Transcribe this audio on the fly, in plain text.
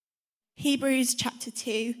Hebrews chapter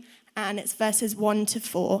 2, and it's verses 1 to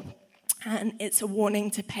 4, and it's a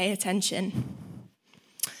warning to pay attention.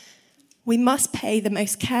 We must pay the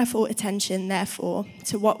most careful attention, therefore,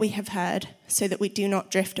 to what we have heard, so that we do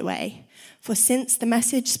not drift away. For since the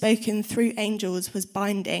message spoken through angels was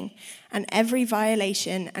binding, and every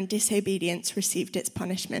violation and disobedience received its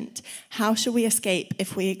punishment, how shall we escape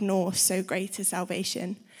if we ignore so great a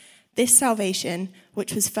salvation? This salvation,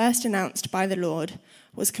 which was first announced by the Lord,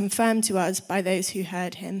 was confirmed to us by those who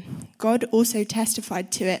heard him. God also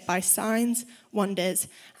testified to it by signs, wonders,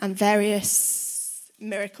 and various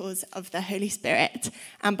miracles of the Holy Spirit,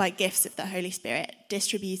 and by gifts of the Holy Spirit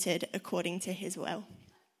distributed according to his will.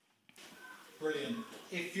 Brilliant.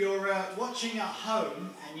 If you're watching at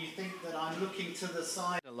home and you think that I'm looking to the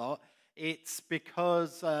side a lot, it's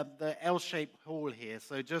because the L-shaped hall here.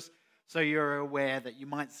 So just so you're aware that you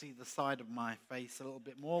might see the side of my face a little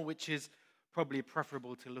bit more, which is probably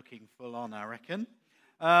preferable to looking full on, I reckon.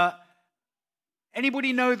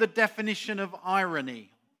 Anybody know the definition of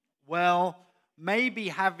irony? Well, maybe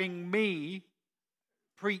having me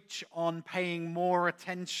preach on paying more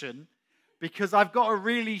attention, because I've got a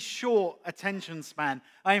really short attention span.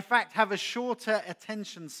 I, in fact, have a shorter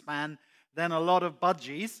attention span than a lot of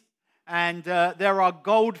budgies, and there are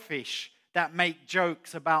goldfish that make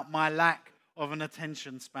jokes about my lack of an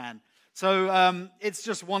attention span. So it's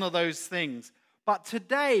just one of those things. But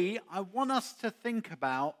today, I want us to think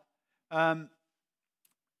about... that's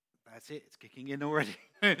it, it's kicking in already.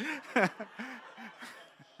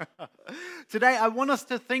 Today, I want us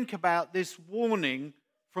to think about this warning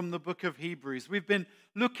from the book of Hebrews. We've been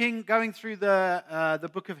going through the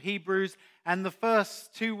book of Hebrews, and the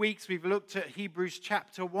first 2 weeks we've looked at Hebrews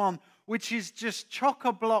chapter 1, which is just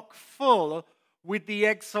chock-a-block full with the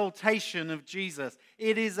exaltation of Jesus.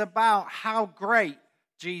 It is about how great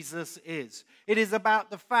Jesus is. It is about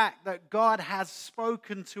the fact that God has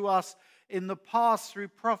spoken to us in the past through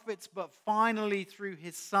prophets, but finally through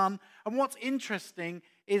his Son. And what's interesting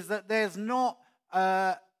is that there's not,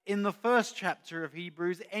 in the first chapter of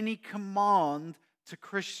Hebrews, any command to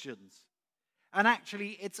Christians. And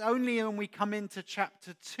actually, it's only when we come into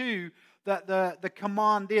chapter 2 that the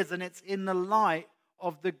command is, and it's in the light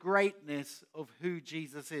of the greatness of who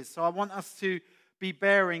Jesus is. So I want us to be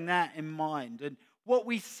bearing that in mind. And what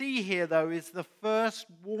we see here, though, is the first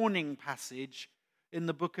warning passage in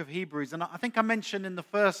the book of Hebrews. And I think I mentioned in the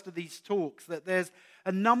first of these talks that there's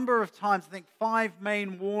a number of times, I think 5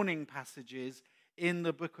 main warning passages in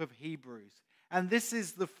the book of Hebrews. And this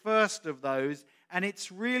is the first of those, and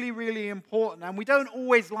it's really, really important. And we don't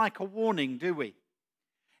always like a warning, do we?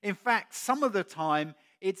 In fact, some of the time,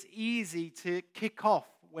 it's easy to kick off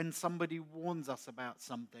when somebody warns us about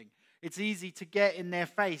something. It's easy to get in their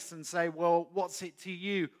face and say, well, what's it to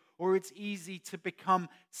you? Or it's easy to become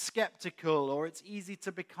skeptical, or it's easy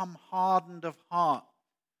to become hardened of heart.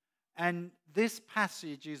 And this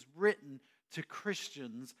passage is written to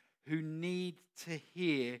Christians who need to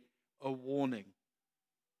hear a warning.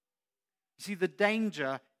 You see, the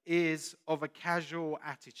danger is of a casual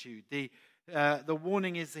attitude. The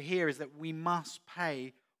warning is that we must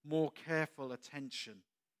pay more careful attention.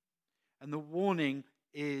 And the warning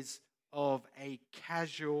is of a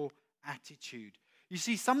casual attitude. You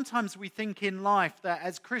see, sometimes we think in life that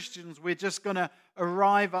as Christians we're just going to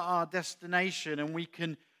arrive at our destination and we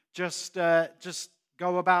can just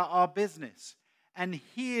go about our business. And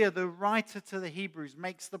here the writer to the Hebrews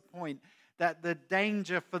makes the point that the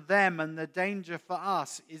danger for them and the danger for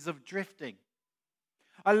us is of drifting.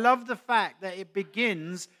 I love the fact that it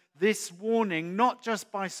begins this warning not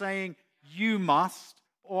just by saying you must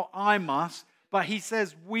or I must, but he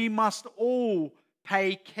says we must all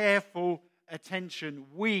pay careful attention.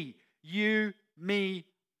 We, you, me,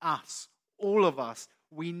 us, all of us,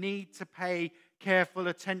 we need to pay careful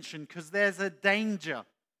attention because there's a danger.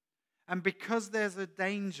 And because there's a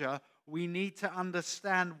danger, we need to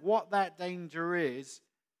understand what that danger is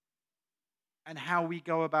and how we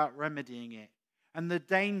go about remedying it. And the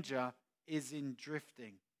danger is in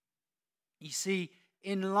drifting. You see,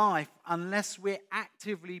 in life, unless we're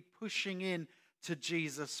actively pushing in to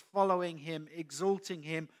Jesus, following him, exalting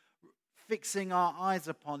him, fixing our eyes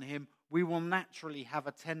upon him, we will naturally have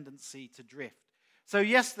a tendency to drift. So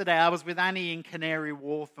yesterday I was with Annie in Canary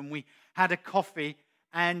Wharf and we had a coffee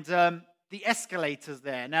and the escalator's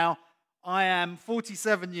there. Now, I am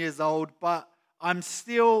 47 years old, but I'm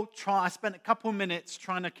still I spent a couple minutes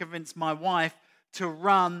trying to convince my wife to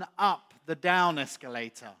run up the down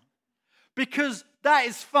escalator. Because that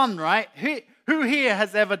is fun, right? Who here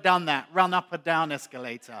has ever done that? Run up a down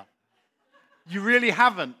escalator? You really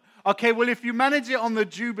haven't? Okay, well, if you manage it on the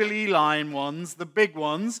Jubilee line ones, the big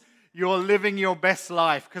ones, you're living your best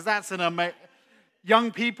life. Because that's an amazing...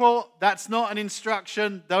 Young people, that's not an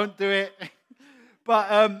instruction. Don't do it.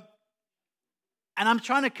 And I'm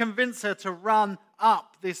trying to convince her to run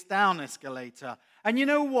up this down escalator. And you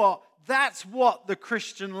know what? That's what the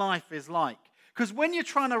Christian life is like. Because when you're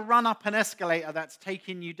trying to run up an escalator that's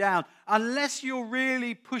taking you down, unless you're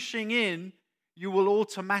really pushing in, you will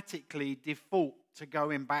automatically default to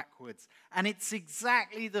going backwards. And it's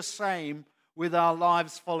exactly the same with our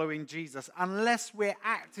lives following Jesus. Unless we're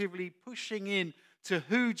actively pushing in to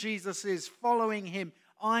who Jesus is, following him,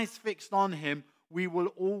 eyes fixed on him, we will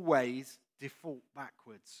always default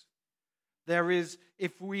backwards.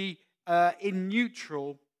 If we are in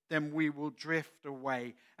neutral, then we will drift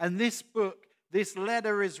away. And this book, this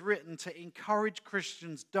letter is written to encourage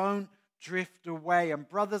Christians, don't drift away. And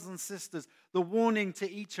brothers and sisters, the warning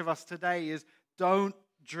to each of us today is don't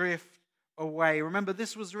drift away. Remember,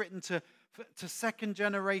 this was written to second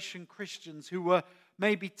generation Christians who were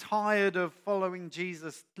maybe tired of following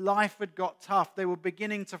Jesus. Life had got tough. They were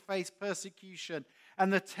beginning to face persecution.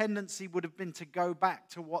 And the tendency would have been to go back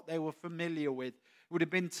to what they were familiar with. It would have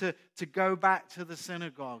been to go back to the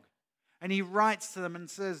synagogue. And he writes to them and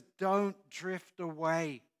says, don't drift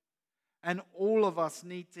away. And all of us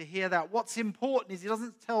need to hear that. What's important is he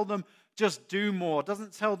doesn't tell them just do more,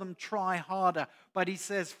 doesn't tell them try harder, but he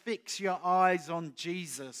says fix your eyes on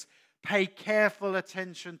Jesus. Pay careful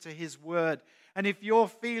attention to his word. And if you're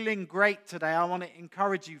feeling great today, I want to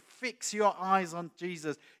encourage you, fix your eyes on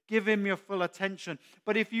Jesus. Give him your full attention.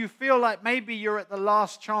 But if you feel like maybe you're at the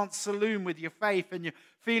last chance saloon with your faith and you're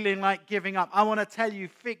feeling like giving up, I want to tell you,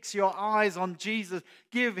 fix your eyes on Jesus.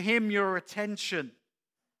 Give him your attention.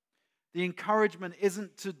 The encouragement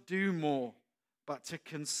isn't to do more, but to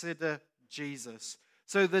consider Jesus.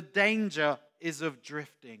 So the danger is of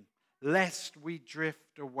drifting, lest we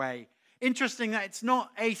drift away. Interesting that it's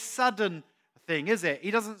not a sudden thing, is it?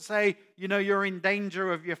 He doesn't say, you're in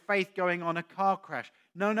danger of your faith going on a car crash.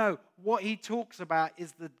 No. What he talks about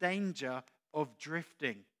is the danger of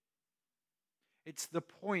drifting. It's the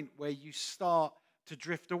point where you start to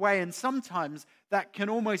drift away. And sometimes that can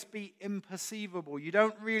almost be imperceivable. You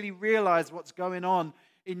don't really realize what's going on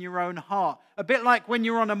in your own heart. A bit like when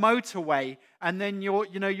you're on a motorway and then your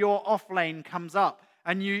off lane comes up.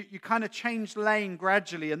 And you kind of change lane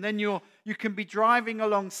gradually. And then you can be driving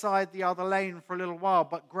alongside the other lane for a little while.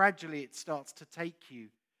 But gradually it starts to take you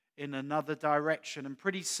in another direction. And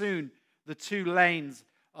pretty soon the two lanes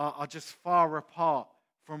are just far apart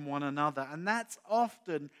from one another. And that's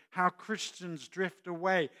often how Christians drift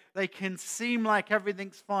away. They can seem like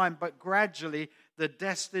everything's fine. But gradually the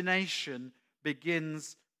destination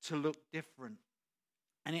begins to look different.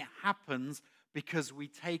 And it happens because we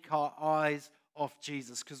take our eyes off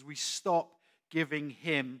Jesus, because we stop giving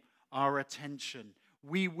him our attention.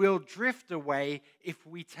 We will drift away if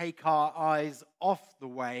we take our eyes off the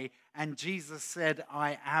way, and Jesus said,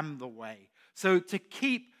 I am the way. So to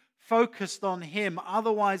keep focused on him,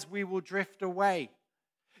 otherwise we will drift away.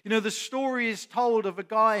 The story is told of a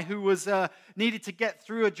guy who was needed to get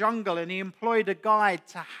through a jungle, and he employed a guide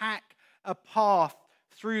to hack a path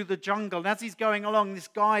through the jungle. And as he's going along, this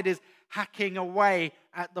guide is hacking away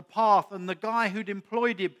at the path, and the guy who'd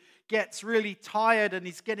employed him gets really tired and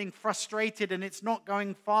he's getting frustrated and it's not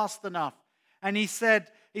going fast enough. And he said,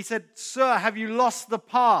 Sir, have you lost the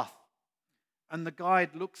path? And the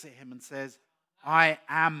guide looks at him and says, I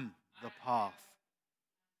am the path.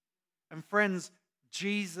 And friends,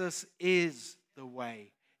 Jesus is the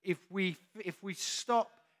way. If we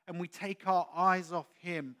stop and we take our eyes off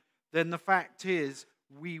him, then the fact is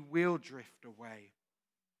we will drift away.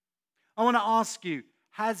 I want to ask you,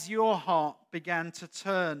 has your heart begun to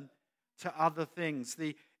turn to other things?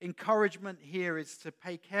 The encouragement here is to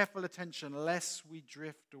pay careful attention lest we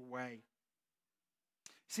drift away.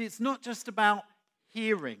 See, it's not just about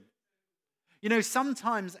hearing.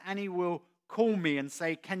 Sometimes Annie will call me and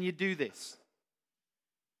say, can you do this?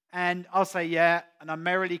 And I'll say, yeah, and I'm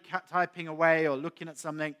merrily typing away or looking at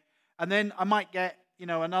something. And then I might get,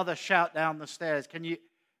 another shout down the stairs. Can you?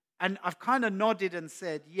 And I've kind of nodded and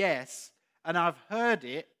said yes, and I've heard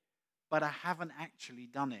it, but I haven't actually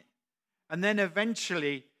done it. And then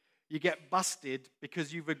eventually you get busted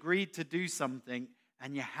because you've agreed to do something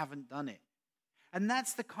and you haven't done it. And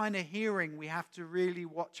that's the kind of hearing we have to really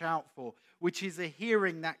watch out for, which is a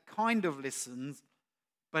hearing that kind of listens,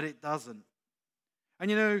 but it doesn't.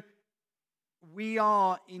 And we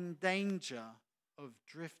are in danger of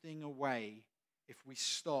drifting away if we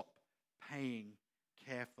stop paying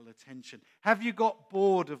careful attention. Have you got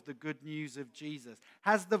bored of the good news of Jesus?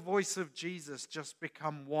 Has the voice of Jesus just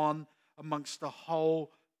become one amongst a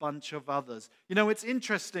whole bunch of others? It's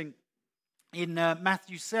interesting. in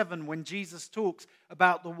Matthew 7, when Jesus talks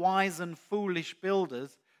about the wise and foolish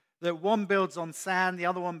builders, that one builds on sand, the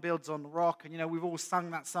other one builds on rock. And, we've all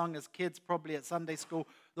sung that song as kids, probably at Sunday school.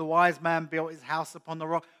 The wise man built his house upon the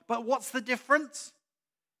rock. But what's the difference?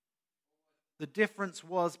 The difference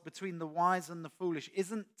was between the wise and the foolish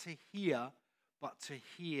isn't to hear, but to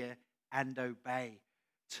hear and obey.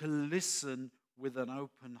 To listen with an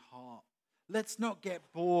open heart. Let's not get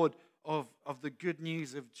bored of the good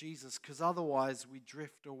news of Jesus, because otherwise we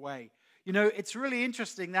drift away. It's really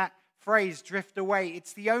interesting, that phrase, drift away.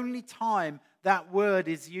 It's the only time that word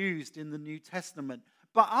is used in the New Testament.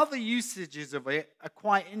 But other usages of it are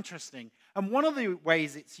quite interesting. And one of the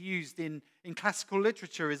ways it's used in classical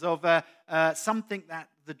literature is of something that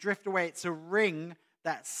the drift away, it's a ring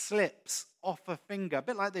that slips off a finger. A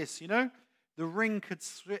bit like this, The ring could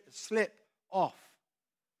slip off.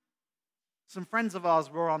 Some friends of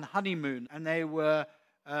ours were on honeymoon and they were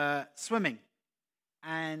swimming.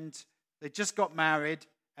 And they just got married.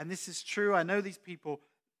 And this is true. I know these people.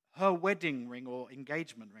 Her wedding ring or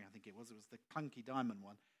engagement ring, I think it was the clunky diamond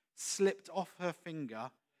one, slipped off her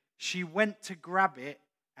finger. She went to grab it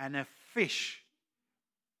and a fish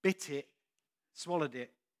bit it, swallowed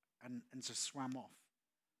it, and just swam off.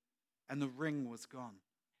 And the ring was gone.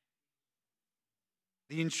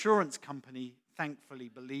 The insurance company thankfully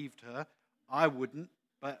believed her. I wouldn't,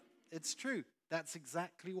 but it's true. That's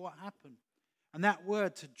exactly what happened. And that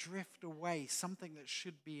word, to drift away, something that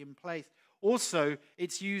should be in place. Also,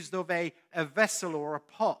 it's used of a vessel or a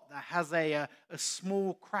pot that has a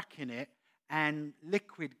small crack in it, and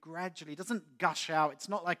liquid gradually doesn't gush out. It's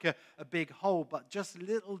not like a big hole, but just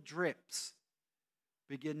little drips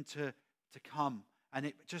begin to come, and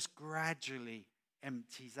it just gradually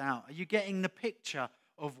empties out. Are you getting the picture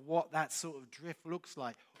of what that sort of drift looks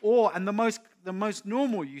like? And the most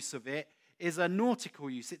normal use of it is a nautical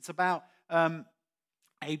use. It's about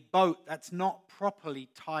a boat that's not properly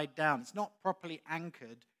tied down. It's not properly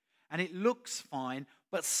anchored, and it looks fine,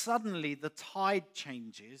 but suddenly the tide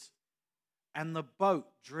changes and the boat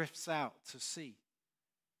drifts out to sea.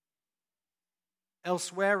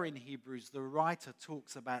 Elsewhere in Hebrews, the writer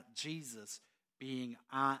talks about Jesus being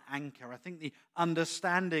our anchor. I think the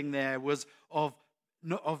understanding there was of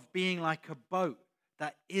being like a boat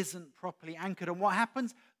that isn't properly anchored. And what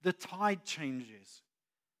happens? The tide changes.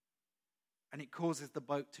 And it causes the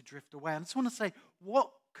boat to drift away. I just want to say,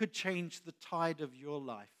 what could change the tide of your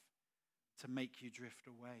life to make you drift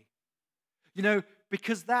away?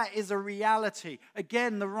 Because that is a reality.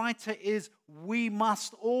 Again, the writer is, we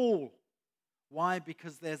must all. Why?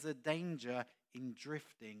 Because there's a danger in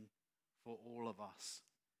drifting for all of us.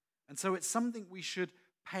 And so it's something we should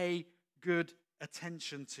pay good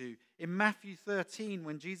attention to. In Matthew 13,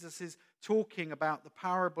 when Jesus is talking about the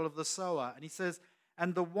parable of the sower, and he says,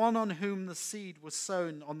 and the one on whom the seed was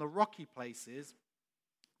sown on the rocky places,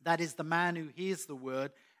 that is the man who hears the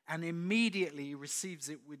word and immediately receives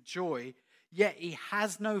it with joy, yet he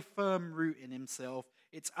has no firm root in himself.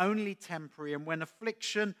 It's only temporary, and when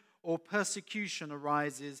affliction or persecution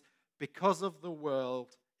arises because of the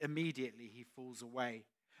world, immediately he falls away.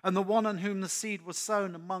 And the one on whom the seed was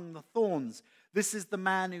sown among the thorns, this is the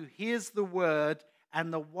man who hears the word,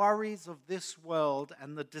 and the worries of this world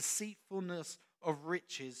and the deceitfulness of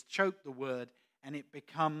riches choke the word, and it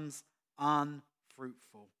becomes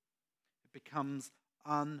unfruitful. It becomes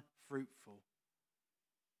unfruitful.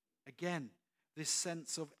 Again, this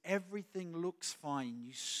sense of everything looks fine.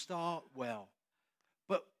 You start well.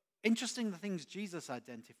 But interesting, the things Jesus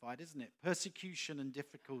identified, isn't it? Persecution and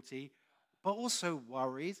difficulty, but also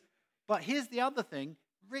worries. But here's the other thing,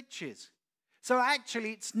 riches. So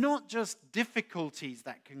actually, it's not just difficulties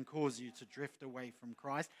that can cause you to drift away from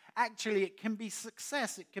Christ. Actually, it can be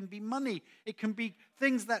success, it can be money, it can be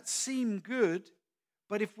things that seem good,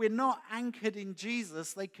 but if we're not anchored in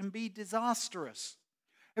Jesus, they can be disastrous.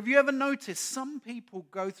 Have you ever noticed some people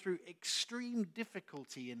go through extreme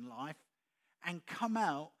difficulty in life and come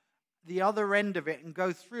out the other end of it and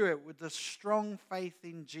go through it with a strong faith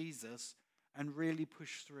in Jesus and really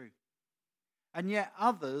push through? And yet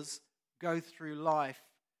others go through life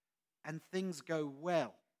and things go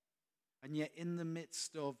well, and yet in the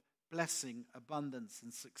midst of blessing, abundance,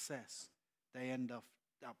 and success, they end up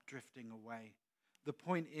drifting away. The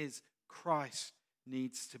point is, Christ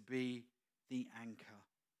needs to be the anchor.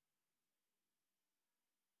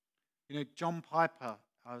 John Piper,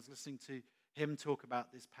 I was listening to him talk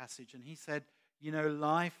about this passage, and he said,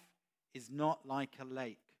 life is not like a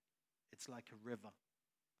lake, it's like a river.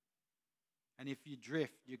 And if you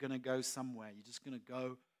drift, you're going to go somewhere. You're just going to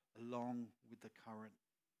go along with the current.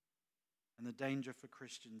 And the danger for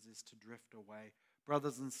Christians is to drift away.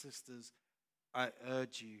 Brothers and sisters, I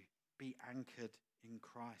urge you, be anchored in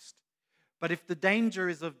Christ. But if the danger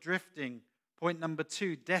is of drifting, point number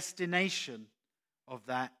 2, destination of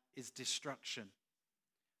that is destruction.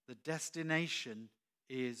 The destination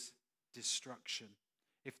is destruction.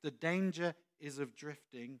 If the danger is of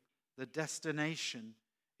drifting, the destination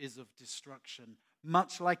is of destruction.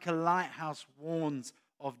 Much like a lighthouse warns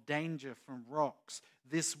of danger from rocks,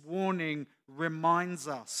 this warning reminds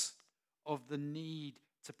us of the need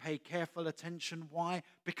to pay careful attention. Why?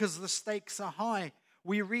 Because the stakes are high.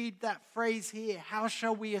 We read that phrase here, how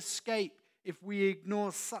shall we escape if we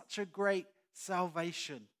ignore such a great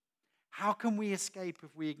salvation? How can we escape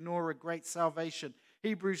if we ignore a great salvation?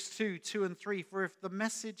 Hebrews 2 and 3, for if the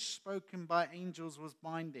message spoken by angels was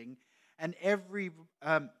binding, and every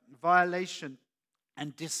violation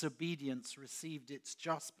and disobedience received its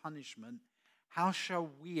just punishment, how shall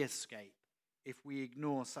we escape if we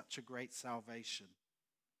ignore such a great salvation?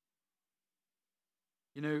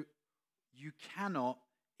 You know, you cannot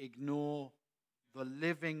ignore the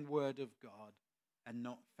living word of God and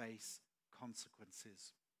not face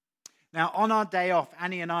consequences. Now, on our day off,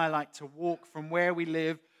 Annie and I like to walk from where we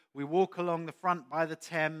live. We walk along the front by the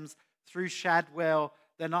Thames, through Shadwell,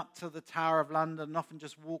 then up to the Tower of London, and often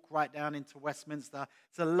just walk right down into Westminster.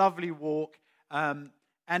 It's a lovely walk. And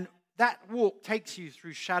that walk takes you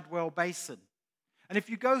through Shadwell Basin. And if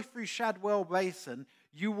you go through Shadwell Basin,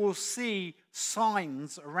 you will see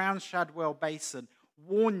signs around Shadwell Basin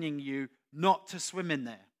warning you not to swim in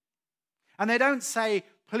there. And they don't say,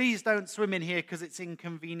 please don't swim in here because it's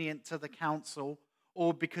inconvenient to the council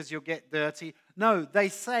or because you'll get dirty. No, they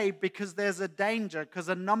say because there's a danger, because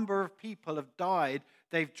a number of people have died,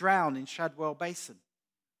 they've drowned in Shadwell Basin.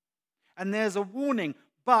 And there's a warning,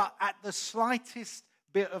 but at the slightest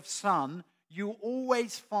bit of sun, you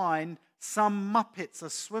always find some muppets are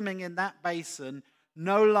swimming in that basin,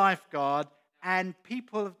 no lifeguard, and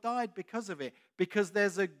people have died because of it, because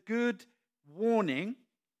there's a good warning,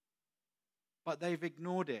 but they've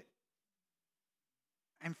ignored it.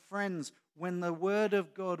 And friends, when the Word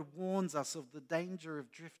of God warns us of the danger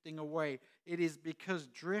of drifting away, it is because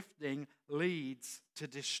drifting leads to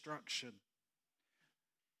destruction.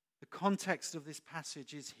 The context of this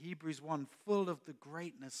passage is Hebrews 1, full of the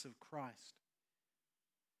greatness of Christ.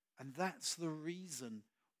 And that's the reason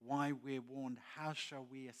why we're warned. How shall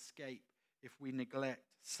we escape if we neglect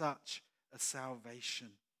such a salvation?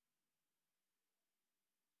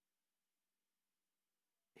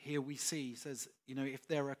 Here we see, he says, if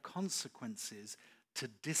there are consequences to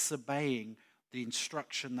disobeying the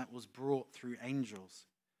instruction that was brought through angels,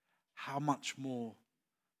 how much more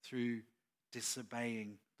through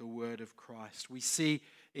disobeying the word of Christ? We see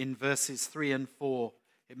in verses 3 and 4,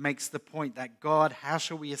 it makes the point that God, how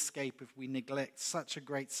shall we escape if we neglect such a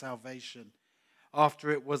great salvation? After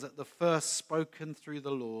it was at the first spoken through the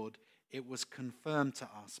Lord, it was confirmed to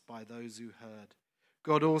us by those who heard.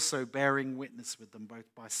 God also bearing witness with them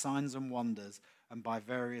both by signs and wonders and by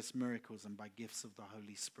various miracles and by gifts of the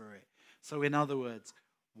Holy Spirit. So in other words,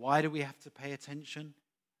 why do we have to pay attention?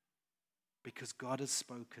 Because God has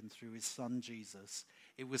spoken through his Son Jesus.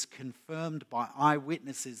 It was confirmed by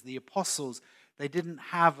eyewitnesses. The apostles, they didn't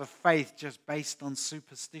have a faith just based on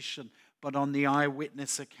superstition, but on the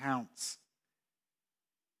eyewitness accounts.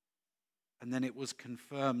 And then it was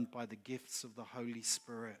confirmed by the gifts of the Holy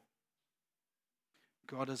Spirit.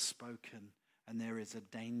 God has spoken, and there is a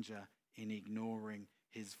danger in ignoring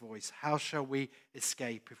his voice. How shall we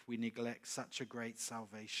escape if we neglect such a great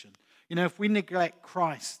salvation? If we neglect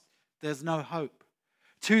Christ, there's no hope.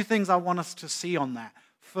 Two things I want us to see on that.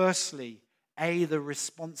 Firstly, the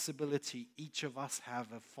responsibility each of us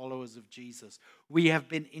have as followers of Jesus. We have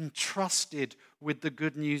been entrusted with the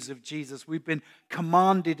good news of Jesus. We've been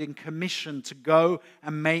commanded and commissioned to go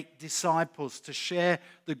and make disciples, to share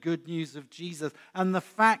the good news of Jesus. And the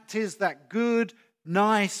fact is that good,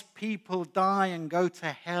 nice people die and go to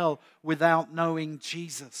hell without knowing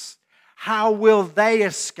Jesus. How will they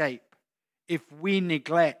escape if we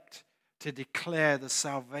neglect to declare the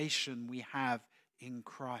salvation we have in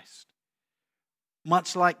Christ?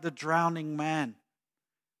 Much like the drowning man,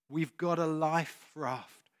 we've got a life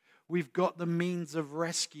raft. We've got the means of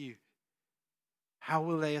rescue. How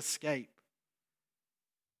will they escape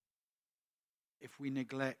if we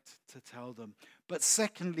neglect to tell them? But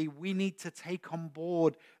secondly, we need to take on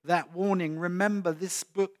board that warning. Remember, this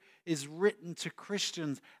book is written to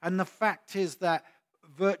Christians, and the fact is that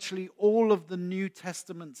virtually all of the New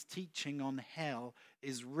Testament's teaching on hell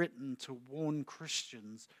is written to warn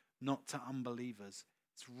Christians, not to unbelievers.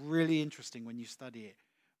 It's really interesting when you study it.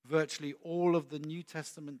 Virtually all of the New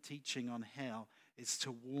Testament teaching on hell is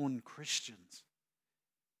to warn Christians.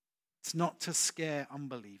 It's not to scare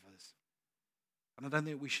unbelievers. And I don't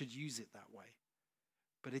think we should use it that way.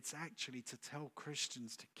 But it's actually to tell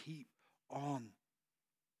Christians to keep on.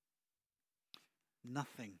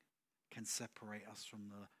 Nothing can separate us from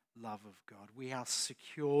the love of God. We are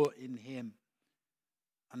secure in him,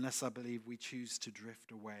 unless I believe we choose to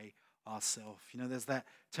drift away ourselves. You know, there's that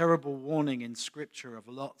terrible warning in Scripture of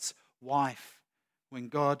Lot's wife when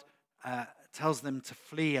God tells them to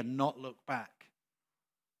flee and not look back.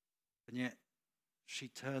 And yet she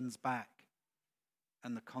turns back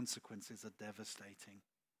and the consequences are devastating.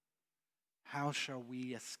 How shall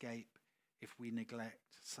we escape if we neglect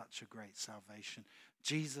such a great salvation?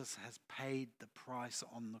 Jesus has paid the price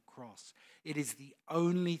on the cross. It is the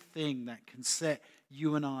only thing that can set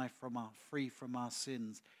you and I free from our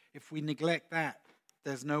sins. If we neglect that,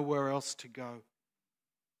 there's nowhere else to go.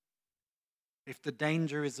 If the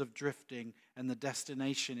danger is of drifting and the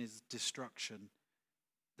destination is destruction,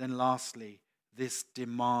 then lastly, this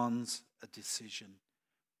demands a decision.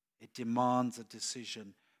 It demands a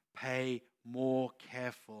decision. Pay more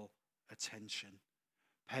careful attention.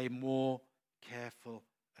 Pay more careful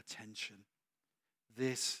attention.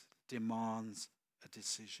 This demands a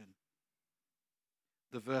decision.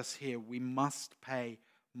 The verse here, we must pay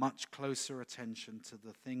much closer attention to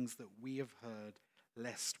the things that we have heard,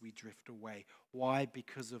 lest we drift away. Why?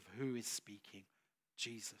 Because of who is speaking?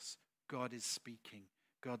 Jesus. God is speaking.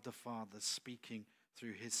 God the Father speaking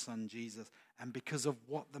through his Son Jesus. And because of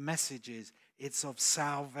what the message is, it's of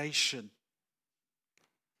salvation.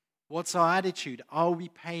 What's our attitude? Are we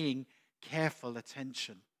paying careful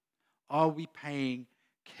attention? Are we paying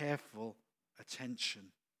careful attention?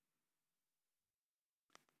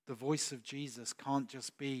 The voice of Jesus can't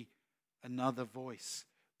just be another voice.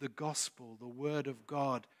 The gospel, the word of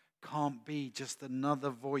God, can't be just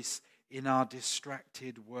another voice in our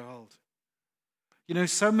distracted world. You know,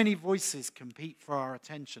 so many voices compete for our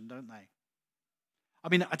attention, don't they? I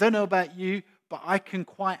mean, I don't know about you, but I can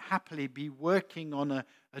quite happily be working on a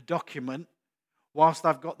document whilst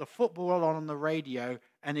I've got the football on the radio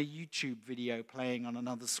and a YouTube video playing on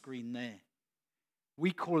another screen there.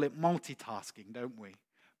 We call it multitasking, don't we?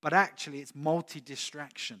 But actually, it's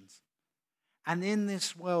multi-distractions. And in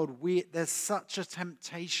this world, there's such a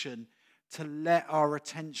temptation to let our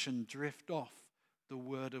attention drift off the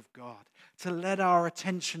Word of God, to let our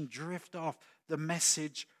attention drift off the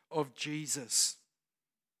message of Jesus.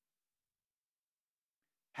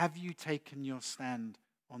 Have you taken your stand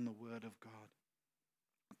on the Word of God?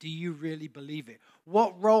 Do you really believe it?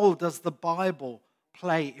 What role does the Bible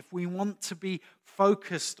play if we want to be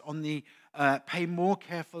focused on pay more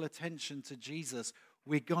careful attention to Jesus?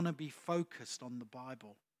 We're going to be focused on the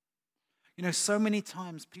Bible. You know, so many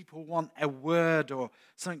times people want a word or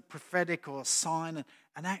something prophetic or a sign,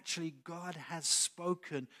 and actually God has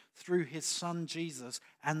spoken through his Son Jesus,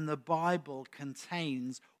 and the Bible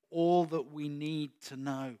contains all that we need to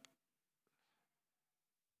know.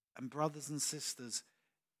 And brothers and sisters,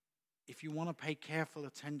 if you want to pay careful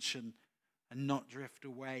attention and not drift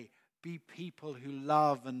away, be people who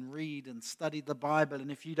love and read and study the Bible. And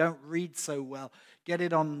if you don't read so well, get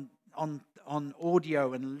it on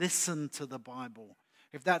audio and listen to the Bible.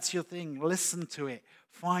 If that's your thing, listen to it.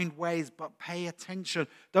 Find ways, but pay attention.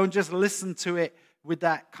 Don't just listen to it with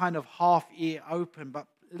that kind of half ear open, but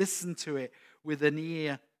listen to it with an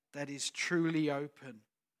ear that is truly open.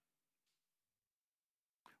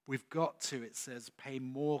 We've got to, it says, pay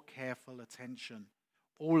more careful attention.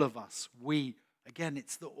 All of us, again,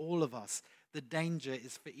 it's the all of us. The danger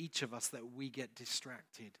is for each of us that we get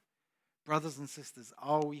distracted. Brothers and sisters,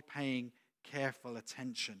 are we paying careful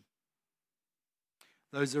attention?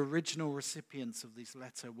 Those original recipients of this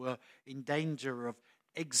letter were in danger of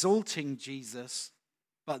exalting Jesus,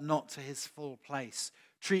 but not to his full place,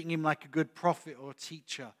 treating him like a good prophet or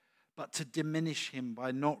teacher, but to diminish him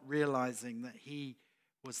by not realizing that he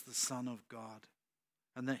was the Son of God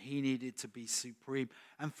and that he needed to be supreme.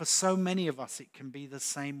 And for so many of us, it can be the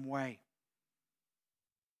same way.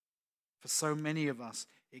 For so many of us,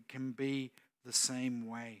 it can be the same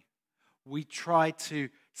way. We try to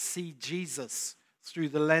see Jesus through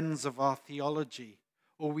the lens of our theology,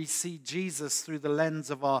 or we see Jesus through the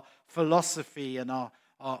lens of our philosophy and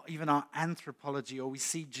even our anthropology, or we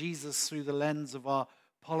see Jesus through the lens of our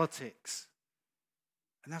politics.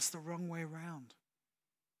 And that's the wrong way around.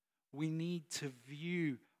 We need to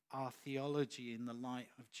view our theology in the light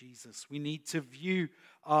of Jesus. We need to view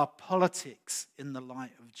our politics in the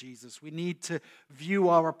light of Jesus. We need to view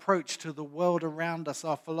our approach to the world around us,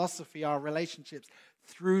 our philosophy, our relationships,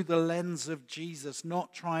 through the lens of Jesus,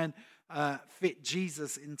 not try and fit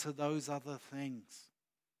Jesus into those other things.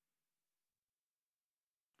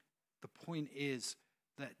 The point is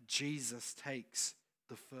that Jesus takes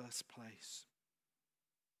the first place.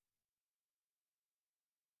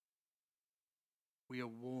 We are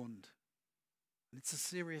warned. And it's a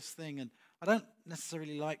serious thing. And I don't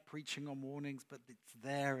necessarily like preaching on warnings, but it's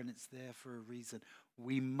there and it's there for a reason.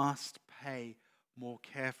 We must pay more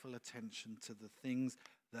careful attention to the things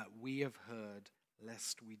that we have heard,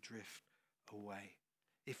 lest we drift away.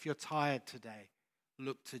 If you're tired today,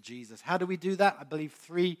 look to Jesus. How do we do that? I believe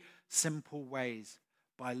 3 simple ways: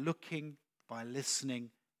 by looking, by listening,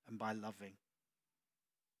 and by loving.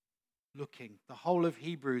 Looking. The whole of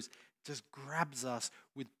Hebrews just grabs us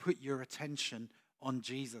with put your attention on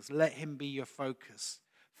Jesus. Let him be your focus.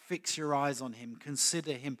 Fix your eyes on him.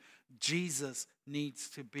 Consider him. Jesus needs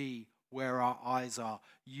to be where our eyes are.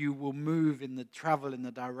 You will travel in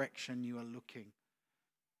the direction you are looking.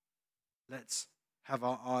 Let's have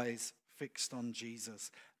our eyes fixed on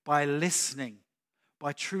Jesus. By listening,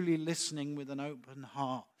 by truly listening with an open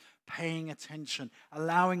heart, paying attention,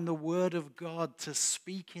 allowing the word of God to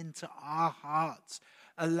speak into our hearts,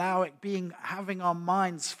 having our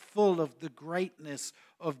minds full of the greatness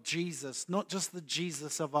of Jesus, not just the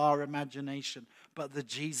Jesus of our imagination, but the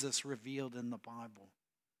Jesus revealed in the Bible.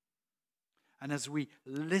 And as we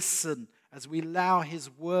listen, as we allow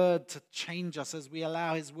his word to change us, as we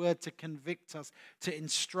allow his word to convict us, to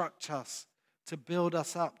instruct us, to build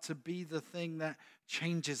us up, to be the thing that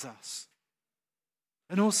changes us.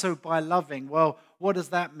 And also by loving. Well, what does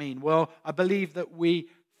that mean? Well, I believe that we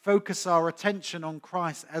focus our attention on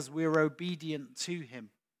Christ as we're obedient to him.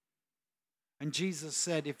 And Jesus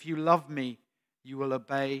said, if you love me, you will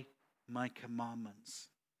obey my commandments.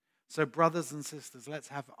 So brothers and sisters, let's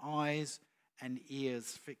have eyes and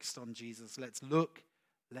ears fixed on Jesus. Let's look,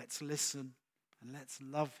 let's listen, and let's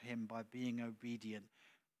love him by being obedient,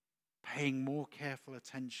 paying more careful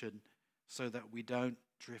attention so that we don't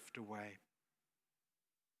drift away.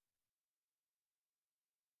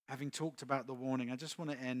 Having talked about the warning, I just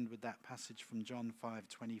want to end with that passage from John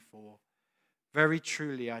 5:24. Very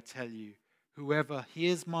truly I tell you, whoever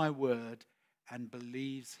hears my word and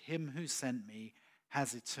believes him who sent me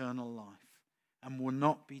has eternal life and will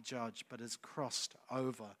not be judged, but has crossed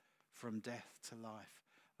over from death to life.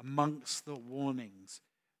 Amongst the warnings,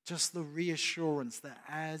 just the reassurance that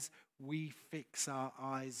as we fix our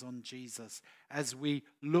eyes on Jesus, as we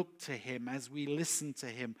look to him, as we listen to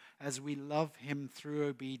him, as we love him through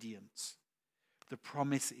obedience, the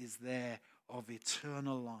promise is there of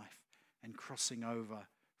eternal life and crossing over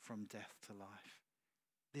from death to life.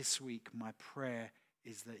 This week, my prayer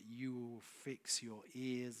is that you will fix your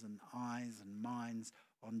ears and eyes and minds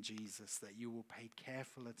on Jesus, that you will pay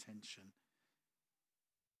careful attention.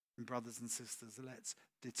 And brothers and sisters, let's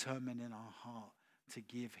determine in our heart to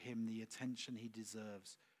give him the attention he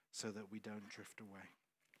deserves so that we don't drift away.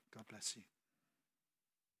 God bless you.